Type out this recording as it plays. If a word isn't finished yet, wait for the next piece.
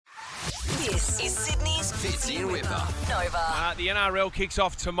This is Sydney's Fitzy and Whipper. Nova. The NRL kicks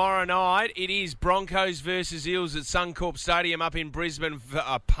off tomorrow night. It is Broncos versus Eels at Suncorp Stadium up in Brisbane.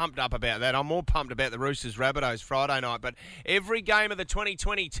 Pumped up about that. I'm more pumped about the Roosters Rabbitohs Friday night. But every game of the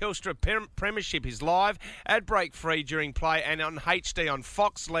 2020 Telstra Premiership is live at Break Free during play and on HD on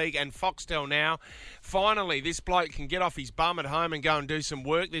Fox League and Foxtel Now. Finally, this bloke can get off his bum at home and go and do some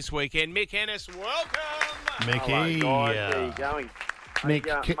work this weekend. Mick Ennis, welcome. Mickey. Hello, guys. How you going? Mick,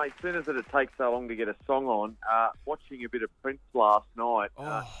 Mate, as soon as it takes so long to get a song on, watching a bit of Prince last night,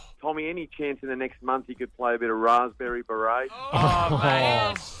 Tommy, any chance in the next month you could play a bit of Raspberry Beret? Oh,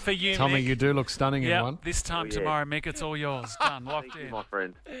 mate. For you, Tommy, Mick. you do look stunning in one. This time tomorrow, Mick, it's all yours. Done, locked Thank you, in. my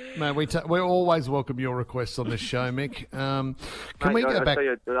friend. Man, we always welcome your requests on this show, Mick. Can we Mate, go back?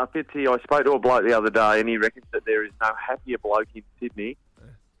 Fitzy, I spoke to a bloke the other day and he reckons that there is no happier bloke in Sydney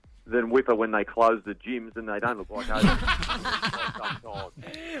than Whipper when they close the gyms and they don't look like over.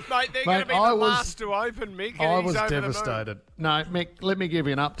 Mate, they're going to be the last to open, Mick. I and he's was over the moon. devastated. No, Mick, let me give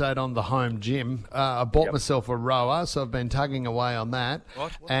you an update on the home gym. I bought myself a rower, so I've been tugging away on that.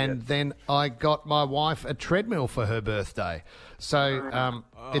 What? And then I got my wife a treadmill for her birthday. So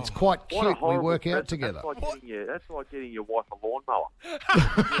it's quite What a cute. We horrible work out present. together. That's like getting your wife a lawnmower.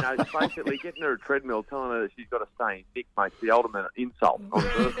 Basically getting her a treadmill, telling her that she's got to stay in Nick, makes the ultimate insult on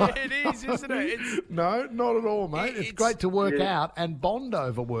birthday. It is, isn't it? No, not at all, mate. It's great to work Yeah. out and bond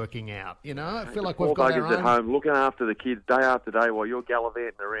over working out. You know, I feel like Four we've got our buggers at own. home looking after the kids day after day while you're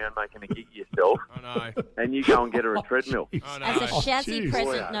gallivanting around making a gig of yourself, I know. and you go and get her a treadmill. I know. As a chassis jeez.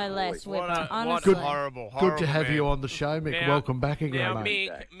 present, Boy, no boy. less, What Whipper. a Honestly. horrible Good to have man. you on the show, Mick. Now- Welcome back again, Now,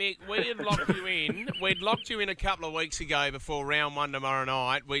 mate. Mick, we had locked you in. We'd locked you in a couple of weeks ago before round one tomorrow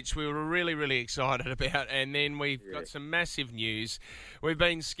night, which we were really, really excited about. And then we've got some massive news. We've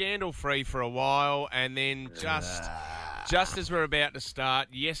been scandal-free for a while, and then just as we're about to start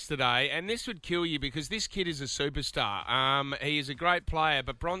yesterday, and this would kill you because this kid is a superstar. He is a great player,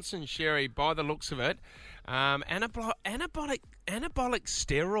 but Bronson Xerri, by the looks of it, anabolic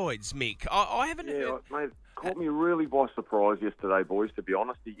steroids, Mick. I haven't heard... Mate, caught me really by surprise yesterday, boys. To be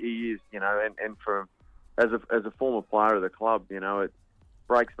honest, he is, and from as a former player of the club, it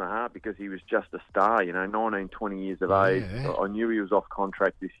breaks my heart because he was just a star. 19, 20 years of age. I knew he was off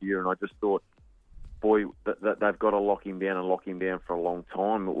contract this year, and I just thought, boy, that they've got to lock him down for a long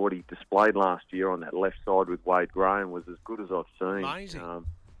time. But what he displayed last year on that left side with Wade Graham was as good as I've seen. Amazing.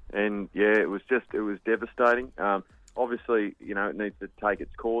 It was devastating. Obviously, it needs to take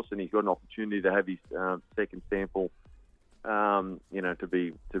its course, and he's got an opportunity to have his second sample, to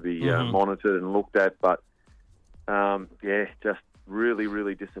be monitored and looked at. But just really,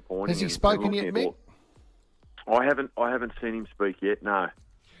 really disappointing. Has he spoken yet, Mick? I haven't seen him speak yet. No.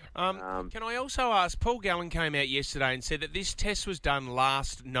 Can I also ask, Paul Gallen came out yesterday and said that this test was done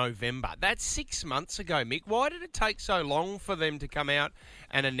last November. That's 6 months ago, Mick. Why did it take so long for them to come out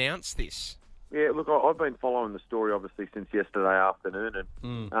and announce this? Yeah, look, I've been following the story obviously since yesterday afternoon,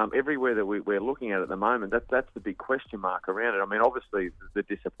 and everywhere that we're looking at the moment, that's the big question mark around it. I mean, obviously the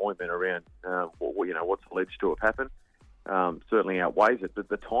disappointment around what's alleged to have happened certainly outweighs it, but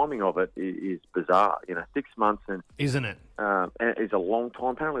the timing of it is bizarre. 6 months and Isn't it? is a long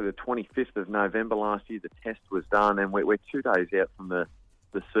time. Apparently, the 25th of November last year, the test was done, and we're 2 days out from the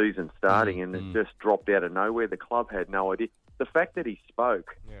season starting, and it just dropped out of nowhere. The club had no idea. The fact that he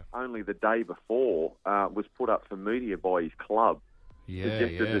spoke only the day before was put up for media by his club.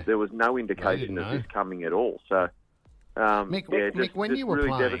 Suggested that there was no indication of this coming at all. So, Mick, when you were really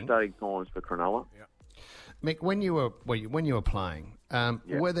playing, devastating times for Cronulla. Mick, when you were playing,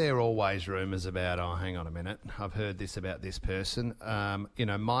 were there always rumours about? Oh, hang on a minute, I've heard this about this person.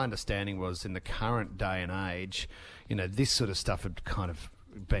 My understanding was in the current day and age, this sort of stuff had kind of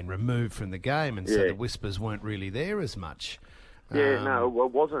been removed from the game, and so the whispers weren't really there as much. No,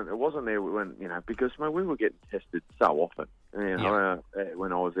 it wasn't. It wasn't there when because we were getting tested so often. When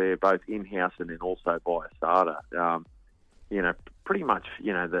I was there, both in house and then also by ASADA. Pretty much.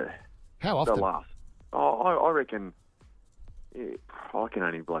 How often? The last. I reckon. I can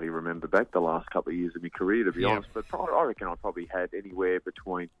only bloody remember back the last couple of years of my career, to be honest. But I reckon I probably had anywhere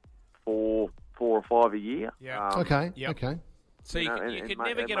between four or five a year. Yeah. Okay. So you could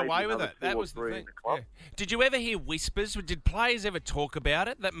never get away with it. That was the thing. Did you ever hear whispers? Did players ever talk about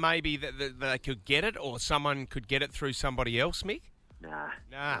it, that maybe that they could get it or someone could get it through somebody else, Mick? Nah.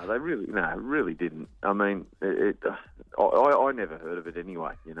 No, they really didn't. I mean, I never heard of it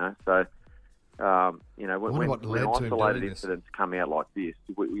anyway, So, when isolated incidents come out like this,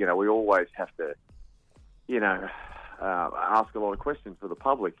 we always have to, ask a lot of questions for the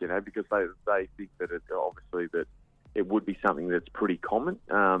public, because they think that it obviously that it would be something that's pretty common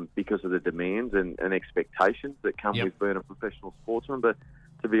because of the demands and expectations that come with being a professional sportsman. But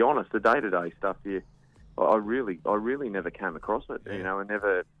to be honest, the day-to-day stuff here, I really never came across it. You know, I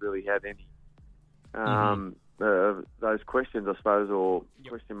never really had any those questions, I suppose, or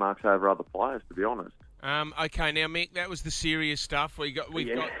question marks over other players. To be honest. Okay, now Mick, that was the serious stuff.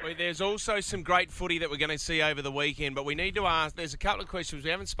 There's also some great footy that we're going to see over the weekend, but we need to ask. There's a couple of questions.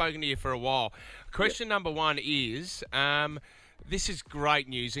 We haven't spoken to you for a while. Question number one is. This is great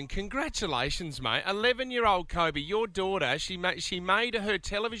news, and congratulations, mate. 11-year-old Kobe, your daughter, she made her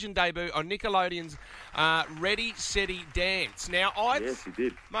television debut on Nickelodeon's Ready, Steady, Dance. Now, yes, she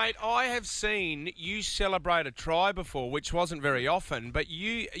did. Mate, I have seen you celebrate a try before, which wasn't very often, but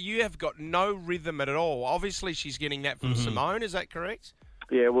you have got no rhythm at all. Obviously, she's getting that from Simone, is that correct?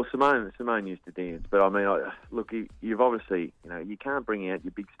 Yeah, well, Simone used to dance, but I mean, look, you've obviously, you know, you can't bring out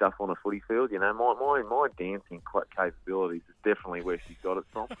your big stuff on a footy field. You know, my dancing capabilities is definitely where she's got it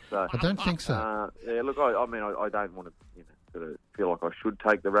from. So I don't think so. Yeah, look, I mean, I don't want to, you know, sort of feel like I should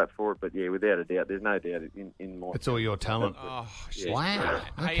take the rap for it, but yeah, without a doubt, there's no doubt in my. It's all your talent. Oh, yeah. Wow.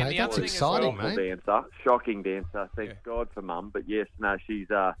 Hey, Okay, that's exciting, mate. Shocking dancer. Thank God for Mum. But yes, no, she's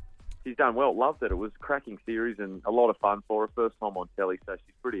done well. Loved it. It was a cracking series and a lot of fun for her. First time on telly, so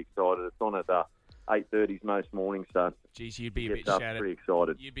she's pretty excited. It's on at 8:30s most mornings, so... Geez, you'd be a bit shattered. Pretty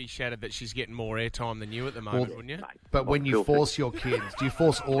excited. You'd be shattered that she's getting more airtime than you at the moment, wouldn't you? Mate, But when you force your kids, do you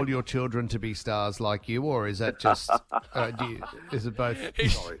force all your children to be stars like you, or is that just... is it both?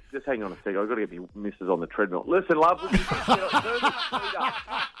 Sorry, just hang on a second. I've got to get my missus on the treadmill. Listen, love, would you just turn the speed up?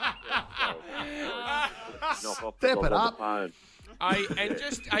 Knock off Step the it up. phone.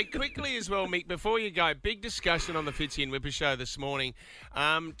 And quickly as well, Mick, before you go, big discussion on the Fitzy and Whipper show this morning.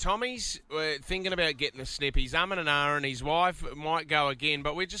 Tommy's thinking about getting a snip. He's umming and ahhing. His wife might go again,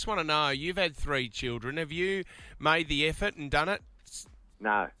 but we just want to know, you've had 3 children. Have you made the effort and done it?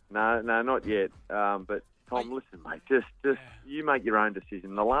 No, not yet. But Tom, listen, mate, just you make your own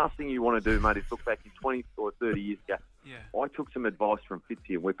decision. The last thing you want to do, mate, is look back in 20 or 30 years ago. I took some advice from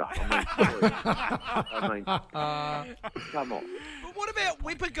Fitzy and Whipper. I mean, come on. But what about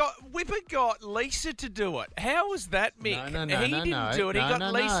Whipper got Lisa to do it? How was that, Mick? No, he didn't do it. He got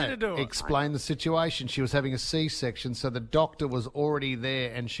Lisa to do it. Explain the situation. She was having a C-section, so the doctor was already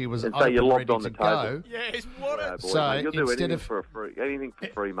there, and she was And open, so you lobbed ready on to the go. table. Yes, what a... Boy, So mate, you'll do instead anything of- for anything for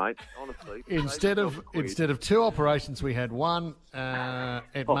free, mate. Honestly. Instead of 2 operations, we had 1.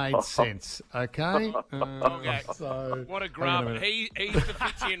 It made sense. Okay. Okay. So What a hang on grub. minute. He's the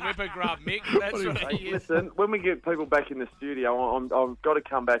Fitzy and Whipper grub, Mick. That's what he is. Listen, when we get people back in the studio, I've got to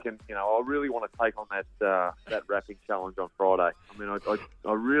come back and, you know, I really want to take on that rapping challenge on Friday. I mean,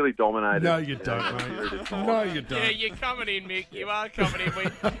 I really dominated. No, you don't, mate. No, you don't. Yeah, you're coming in, Mick. You are coming in.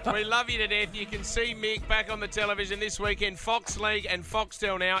 We love you to death. You can see Mick back on the television this weekend. Fox League and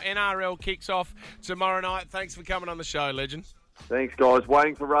Foxtel now. NRL kicks off tomorrow night. Thanks for coming on the show, legend. Thanks, guys.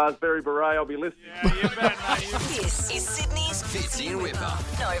 Waiting for Raspberry Beret. I'll be listening. Yeah, you bet, mate. This is Sydney's Fitzy and Whipper.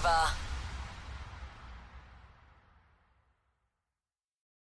 Nova.